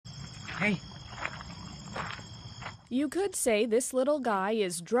Hey. You could say this little guy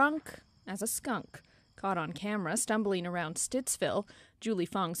is drunk as a skunk. Caught on camera stumbling around Stittsville, Julie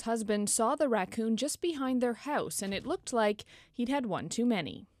Fong's husband saw the raccoon just behind their house, and it looked like he'd had one too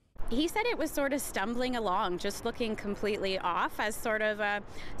many. He said it was sort of stumbling along, just looking completely off, as sort of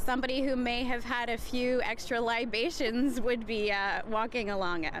somebody who may have had a few extra libations would be walking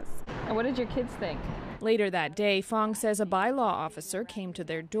along as. And what did your kids think? Later that day, Fong says a bylaw officer came to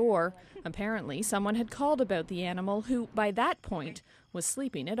their door. Apparently, someone had called about the animal who, by that point, was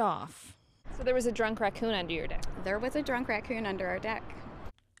sleeping it off. So there was a drunk raccoon under your deck? There was a drunk raccoon under our deck.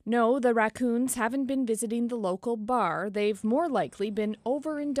 No, the raccoons haven't been visiting the local bar. They've more likely been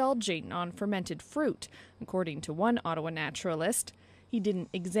overindulging on fermented fruit, according to one Ottawa naturalist. He didn't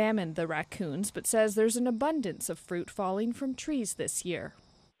examine the raccoons, but says there's an abundance of fruit falling from trees this year.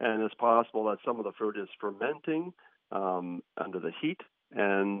 And it's possible that some of the fruit is fermenting under the heat,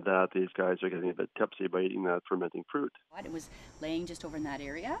 and that these guys are getting a bit tipsy by eating that fermenting fruit. It was laying just over in that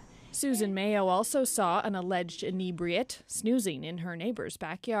area. Susan Mayo also saw an alleged inebriate snoozing in her neighbor's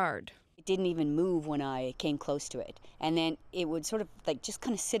backyard. It didn't even move when I came close to it. And then it would sort of like just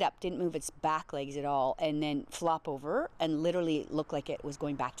kind of sit up, didn't move its back legs at all, and then flop over and literally look like it was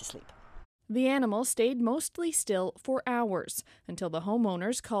going back to sleep. The animal stayed mostly still for hours until the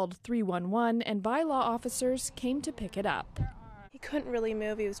homeowners called 311 and bylaw officers came to pick it up. He couldn't really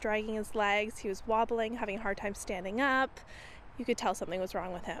move. He was dragging his legs. He was wobbling, having a hard time standing up. You could tell something was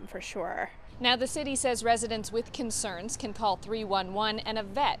wrong with him for sure. Now, the city says residents with concerns can call 311 and a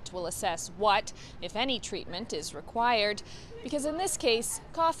vet will assess what, if any, treatment is required. Because in this case,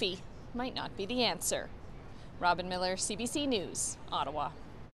 coffee might not be the answer. Robin Miller, CBC News, Ottawa.